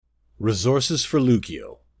Resources for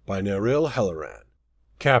Lucio by Neril Helleran.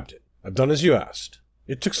 Captain, I've done as you asked.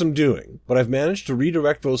 It took some doing, but I've managed to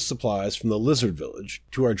redirect those supplies from the Lizard Village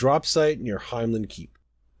to our drop site near Heimland Keep.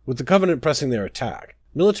 With the Covenant pressing their attack,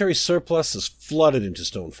 military surplus has flooded into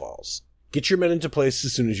Stone Falls. Get your men into place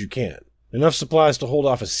as soon as you can. Enough supplies to hold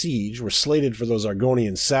off a siege were slated for those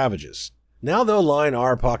Argonian savages. Now they'll line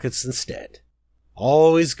our pockets instead.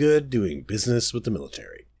 Always good doing business with the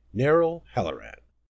military. Neril Helleran.